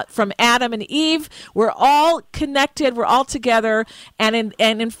from Adam and Eve. We're all connected. We're all together. And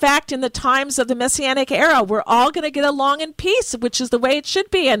in fact, in the times of the Messianic era, we're all going to get along in peace, which is the way it should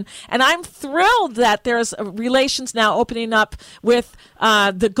be. And I'm thrilled that there's relations now opening up with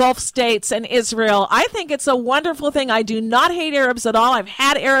the Gulf states and Israel. I think it's a wonderful thing. I do not hate Arabs at all. I've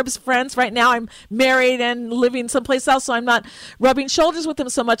had Arabs friends. Right now I'm married and living someplace else, so I'm not rubbing shoulders with them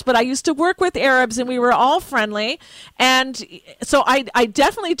so much. But I used to work with Arabs, and we were all friendly. And so I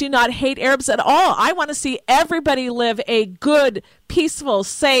definitely do not hate Arabs at all. I want to see everybody live a good, peaceful,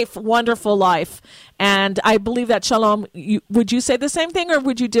 safe, wonderful life. And I believe that, Shalom, would you say the same thing, or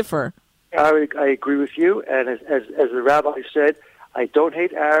would you differ? I agree with you. And as the rabbi said, I don't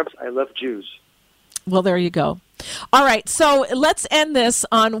hate Arabs. I love Jews. Well, there you go. All right, so let's end this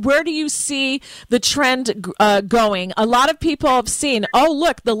on where do you see the trend going? A lot of people have seen, oh,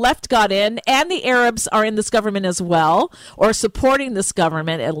 look, the left got in, and the Arabs are in this government as well, or supporting this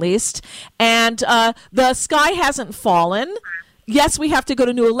government at least, and the sky hasn't fallen. Yes, we have to go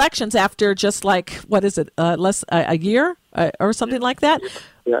to new elections after just like, what is it, less a year or something like that?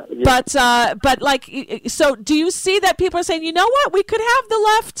 Yeah. But so do you see that people are saying, you know what, we could have the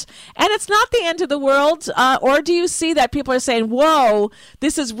left and it's not the end of the world? Or do you see that people are saying, whoa,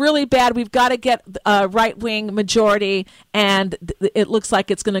 this is really bad, we've got to get a right-wing majority, and it looks like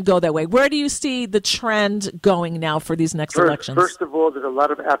it's going to go that way? Where do you see the trend going now for these next elections? First of all, there's a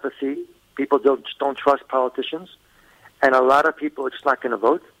lot of apathy. People don't trust politicians, and a lot of people are just not going to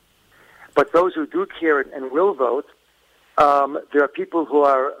vote. But those who do care and will vote, there are people who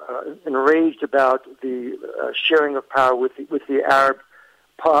are enraged about the sharing of power with the Arab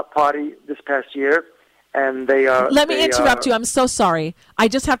Party this past year, and they are. Let me interrupt you. I'm so sorry. I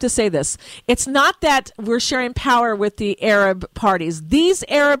just have to say this. It's not that we're sharing power with the Arab parties. These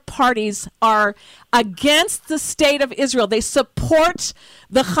Arab parties are against the state of Israel. They support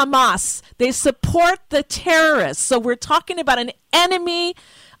the Hamas. They support the terrorists. So we're talking about an enemy.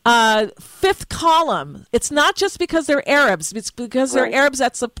 Fifth column. It's not just because they're Arabs. It's because they're Arabs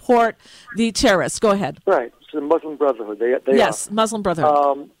that support the terrorists. Go ahead. Right. It's the Muslim Brotherhood. They yes, are. Muslim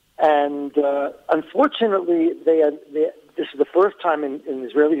Brotherhood. And unfortunately, this is the first time in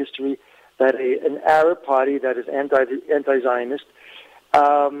Israeli history that an Arab party that is anti-Zionist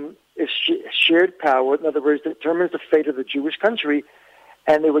is shared power. In other words, determines the fate of the Jewish country.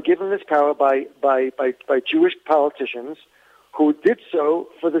 And they were given this power by Jewish politicians who did so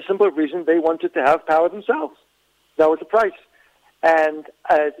for the simple reason they wanted to have power themselves. That was the price. And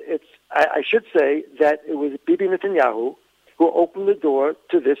I should say that it was Bibi Netanyahu who opened the door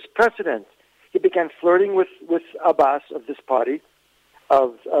to this precedent. He began flirting with Abbas of this party,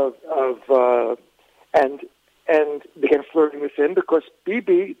 and began flirting with him because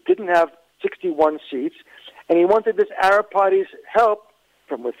Bibi didn't have 61 seats, and he wanted this Arab party's help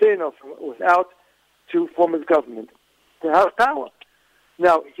from within or from without to form his government, to have power.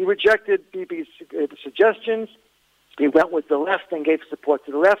 Now, he rejected Bibi's suggestions. He went with the left and gave support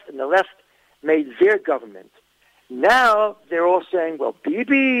to the left, and the left made their government. Now, they're all saying, well,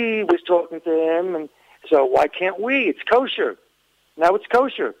 Bibi was talking to him, and so why can't we? It's kosher. Now it's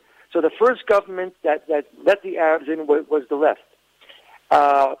kosher. So the first government that let the Arabs in was the left.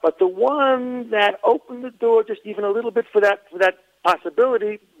 But the one that opened the door just even a little bit for that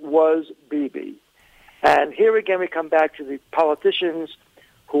possibility was Bibi. And here again we come back to the politicians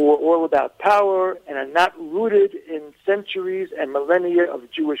who are all about power and are not rooted in centuries and millennia of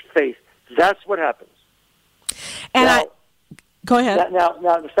Jewish faith. That's what happens. And go ahead. Now,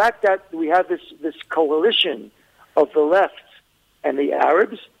 the fact that we have this coalition of the left and the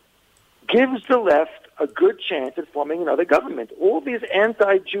Arabs gives the left a good chance at forming another government. All these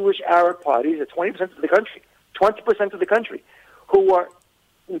anti-Jewish Arab parties are 20% of the country, who are,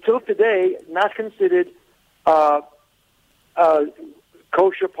 until today, not considered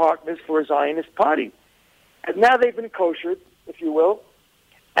kosher partners for a Zionist party. And now they've been koshered, if you will,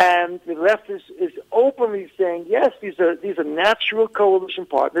 and the left is openly saying, yes, these are natural coalition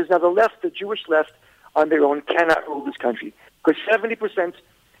partners. Now the left, the Jewish left, on their own cannot rule this country, because 70%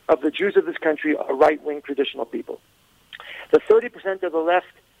 of the Jews of this country are right-wing traditional people. The 30% of the left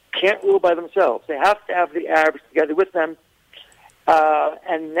can't rule by themselves. They have to have the Arabs together with them.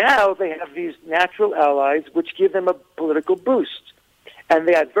 And now they have these natural allies which give them a political boost. And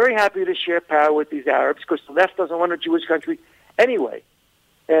they are very happy to share power with these Arabs because the left doesn't want a Jewish country anyway.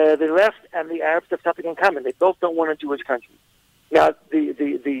 The left and the Arabs have something in common. They both don't want a Jewish country. Now,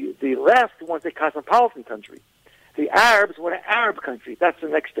 the left wants a cosmopolitan country. The Arabs want an Arab country. That's the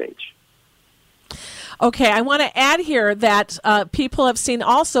next stage. Okay, I want to add here that people have seen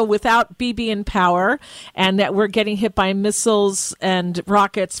also without Bibi in power, and that we're getting hit by missiles and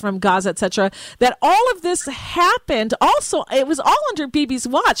rockets from Gaza, etc., that all of this happened also, it was all under Bibi's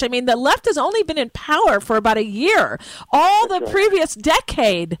watch. I mean, the left has only been in power for about a year. All the previous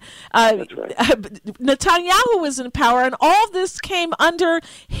decade, Netanyahu was in power, and all this came under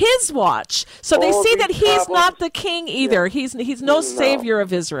his watch. So they see that he's not the king either. Yeah. He's no savior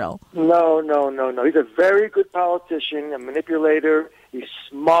of Israel. No. He's a very good politician, a manipulator. He's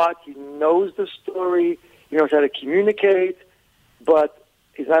smart. He knows the story. He knows how to communicate, but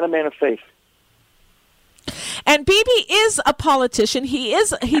he's not a man of faith. And Bibi is a politician. He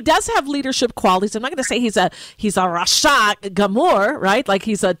does have leadership qualities. I'm not going to say he's a Rasha Gamur, right? Like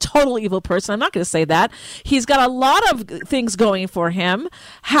he's a total evil person. I'm not going to say that. He's got a lot of things going for him.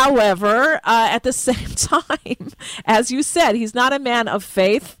 However, at the same time, as you said, he's not a man of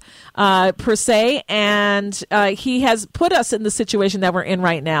faith per se, and he has put us in the situation that we're in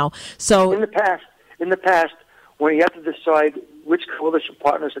right now. So in the past, when he had to decide which coalition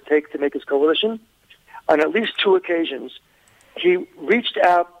partners to take to make his coalition, on at least two occasions, he reached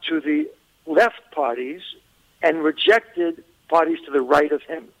out to the left parties and rejected parties to the right of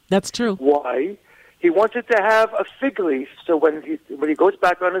him. That's true. Why? He wanted to have a fig leaf, so when he goes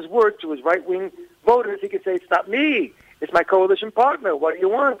back on his word to his right-wing voters, he could say, "It's not me. It's my coalition partner. What do you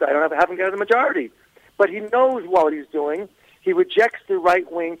want? I haven't got the majority." But he knows what he's doing. He rejects the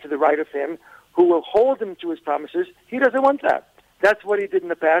right wing to the right of him, who will hold him to his promises. He doesn't want that. That's what he did in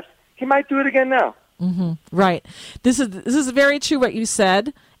the past. He might do it again now. Mm-hmm. Right. This is very true what you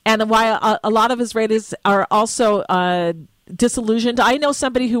said, and why a lot of Israelis are also disillusioned. I know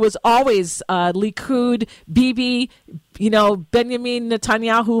somebody who was always Likud, Bibi, Benjamin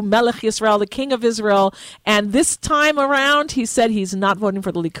Netanyahu, Melech Yisrael, the king of Israel, and this time around, he said he's not voting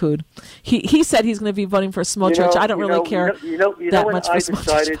for the Likud. He said he's going to be voting for Smotrich. I don't really care that much for Smotrich.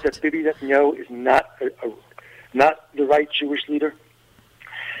 I decided that Bibi Netanyahu is not the right Jewish leader.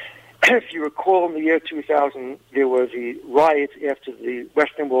 If you recall, in the year 2000, there were the riots after the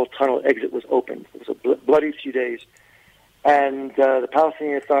Western Wall tunnel exit was opened. It was a bloody few days. And the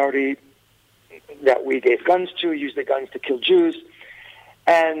Palestinian Authority that we gave guns to used the guns to kill Jews.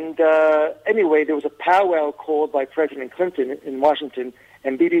 And anyway, there was a powwow called by President Clinton in Washington,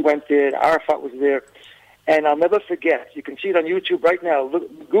 and Bibi went there, and Arafat was there. And I'll never forget, you can see it on YouTube right now,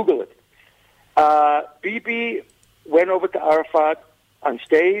 Google it. Bibi went over to Arafat on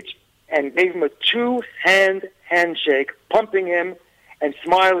stage and gave him a two-hand handshake, pumping him and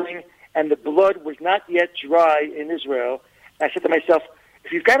smiling, and the blood was not yet dry in Israel. And I said to myself,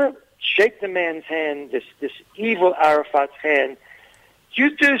 if you've got to shake the man's hand, this evil Arafat's hand,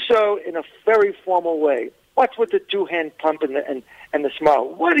 you do so in a very formal way. What's with the two-hand pump and the smile?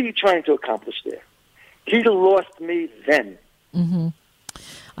 What are you trying to accomplish there? He lost me then. Mm-hmm.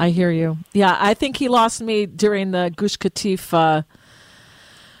 I hear you. Yeah, I think he lost me during the Gush Katif.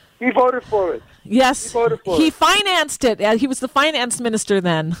 He voted for it. Yes, he financed it. He was the finance minister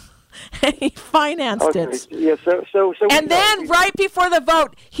then. He financed it. Yeah, so and then right before the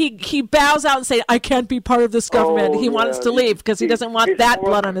vote, he bows out and says, "I can't be part of this government." He wants to leave because he doesn't want that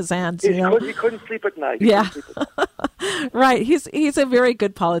blood on his hands. He couldn't sleep at night. Right. He's a very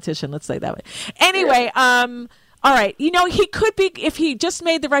good politician. Let's say that way. Anyway, all right. He could be, if he just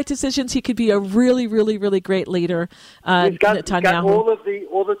made the right decisions, he could be a really, really, really great leader. He's got Netanyahu.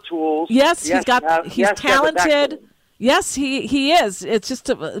 all the tools. Yes, he's talented. Yes, he is. It's just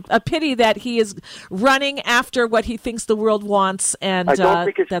a pity that he is running after what he thinks the world wants, and I don't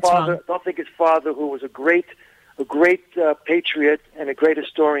think that's wrong. I don't think his father, who was a great patriot and a great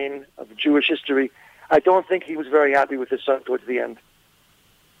historian of Jewish history, I don't think he was very happy with his son towards the end.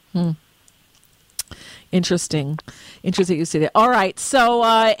 Interesting you see that. All right. So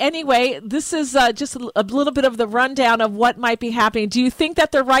anyway, this is just a little bit of the rundown of what might be happening. Do you think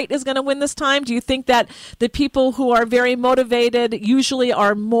that the right is going to win this time? Do you think that the people who are very motivated usually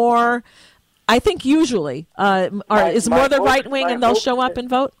are more? I think usually is more the right wing, and they'll show up and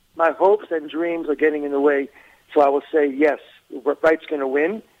vote. My hopes and dreams are getting in the way, so I will say yes. The right's going to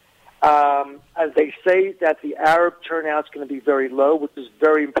win. As they say that the Arab turnout's going to be very low, which is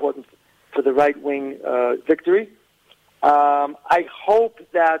very important for the right-wing victory. I hope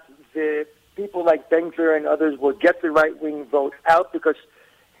that the people like Ben-Gvir and others will get the right-wing vote out, because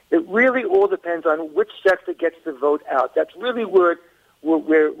it really all depends on which sector gets the vote out. That's really where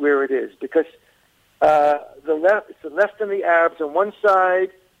it is, because it's the left and the Arabs on one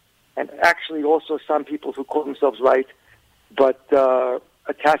side, and actually also some people who call themselves right, but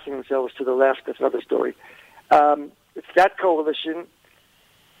attaching themselves to the left. That's another story. It's that coalition.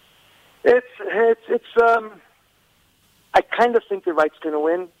 I kind of think the right's going to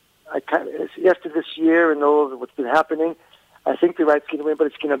win. After this year and all of what's been happening, I think the right's going to win, but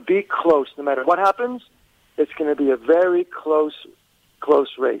it's going to be close. No matter what happens, it's going to be a very close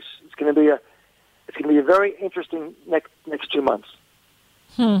race. It's going to be a very interesting next 2 months.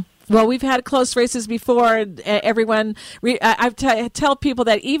 Well, we've had close races before. Everyone, I tell people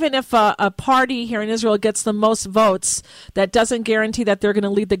that even if a party here in Israel gets the most votes, that doesn't guarantee that they're going to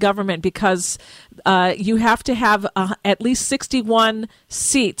lead the government, because you have to have at least 61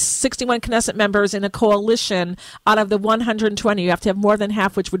 seats, 61 Knesset members in a coalition out of the 120. You have to have more than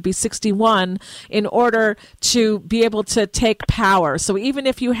half, which would be 61, in order to be able to take power. So even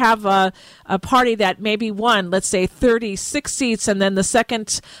if you have a party that maybe won, let's say 36 seats, and then the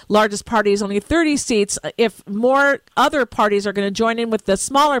second largest party is only 30 seats, if more other parties are going to join in with the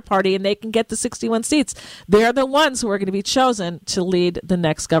smaller party and they can get the 61 seats, they're the ones who are going to be chosen to lead the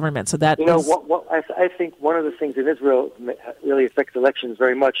next government. So that I think one of the things in Israel really affects elections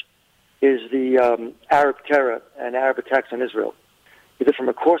very much is the Arab terror and Arab attacks on Israel, either from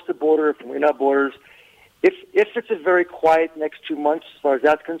across the border, from in our borders. If it's a very quiet next 2 months, as far as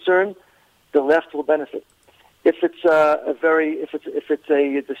that's concerned, the left will benefit. If it's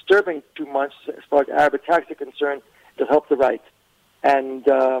a disturbing 2 months as far as Arab attacks are concerned, it'll help the right. And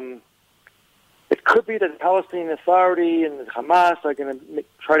it could be that the Palestinian Authority and the Hamas are going to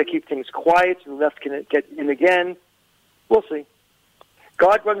try to keep things quiet so the left can get in again. We'll see.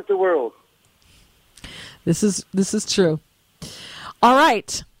 God runs the world. This is true. All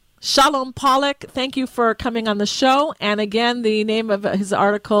right. Shalom Pollack, thank you for coming on the show. And again, the name of his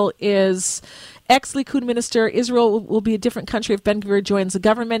article is Ex-Likud Minister, Israel will be a different country if Ben-Gvir joins the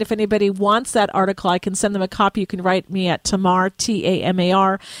government. If anybody wants that article, I can send them a copy. You can write me at Tamar,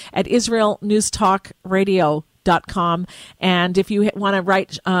 Tamar, at IsraelNewsTalkRadio.com. And if you want to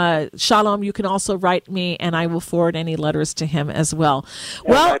write Shalom, you can also write me, and I will forward any letters to him as well.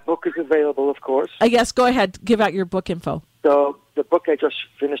 And my book is available, of course. Yes, go ahead. Give out your book info. So the book I just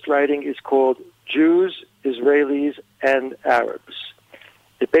finished writing is called Jews, Israelis, and Arabs.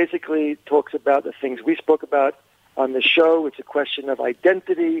 It basically talks about the things we spoke about on the show. It's a question of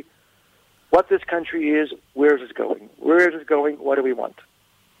identity, what this country is, where is it going? Where is it going? What do we want?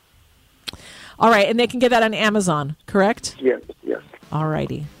 All right, and they can get that on Amazon, correct? Yes. All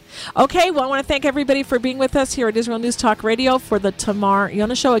righty. Okay, well, I want to thank everybody for being with us here at Israel News Talk Radio for the Tamar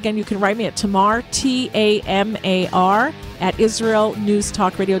Yona Show. Again, you can write me at Tamar, Tamar, at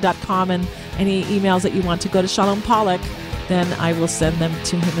IsraelNewsTalkRadio.com, and any emails that you want to go to Shalom Pollack, then I will send them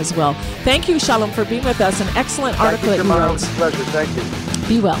to him as well. Thank you, Shalom, for being with us. An excellent article that you wrote. It's a pleasure. Thank you.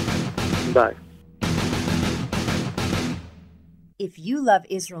 Be well. Bye. If you love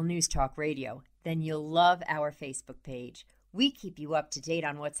Israel News Talk Radio, then you'll love our Facebook page. We keep you up to date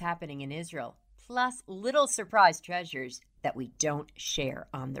on what's happening in Israel, plus little surprise treasures that we don't share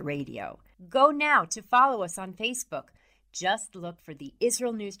on the radio. Go now to follow us on Facebook. Just look for the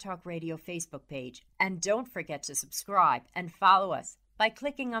Israel News Talk Radio Facebook page, and don't forget to subscribe and follow us by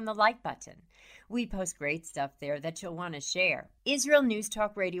clicking on the like button. We post great stuff there that you'll want to share. Israel News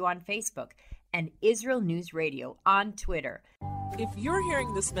Talk Radio on Facebook and Israel News Radio on Twitter. If you're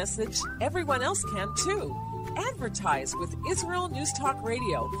hearing this message, everyone else can too. Advertise with Israel News Talk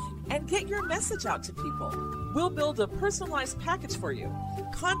Radio and get your message out to people. We'll build a personalized package for you.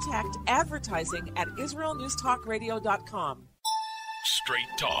 Contact advertising at IsraelNewsTalkRadio.com. Straight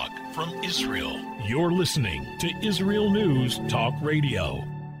talk from Israel. You're listening to Israel News Talk Radio.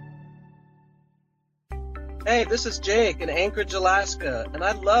 Hey, this is Jake in Anchorage, Alaska, and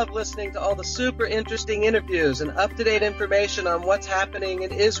I love listening to all the super interesting interviews and up-to-date information on what's happening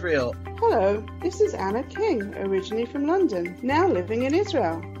in Israel. Hello, this is Anna King, originally from London, now living in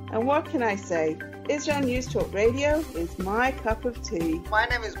Israel. And what can I say? Israel News Talk Radio is my cup of tea. My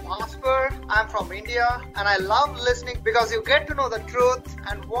name is Bhaskar. I'm from India and I love listening because you get to know the truth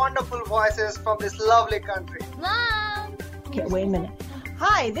and wonderful voices from this lovely country. Mom! Okay, wait a minute.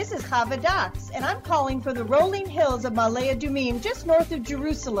 Hi, this is Chava Dax, and I'm calling for the rolling hills of Ma'ale Adumim, just north of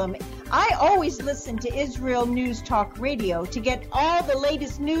Jerusalem. I always listen to Israel News Talk Radio to get all the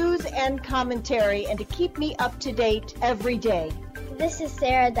latest news and commentary and to keep me up to date every day. This is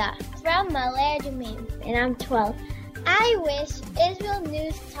Sarah Dax from Ma'ale Adumim, and I'm 12. I wish Israel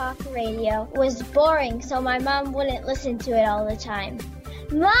News Talk Radio was boring so my mom wouldn't listen to it all the time.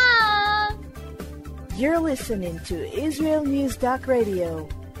 Mom! You're listening to Israel News Talk Radio.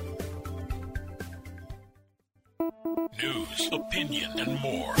 News, opinion, and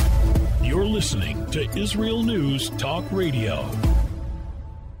more. You're listening to Israel News Talk Radio.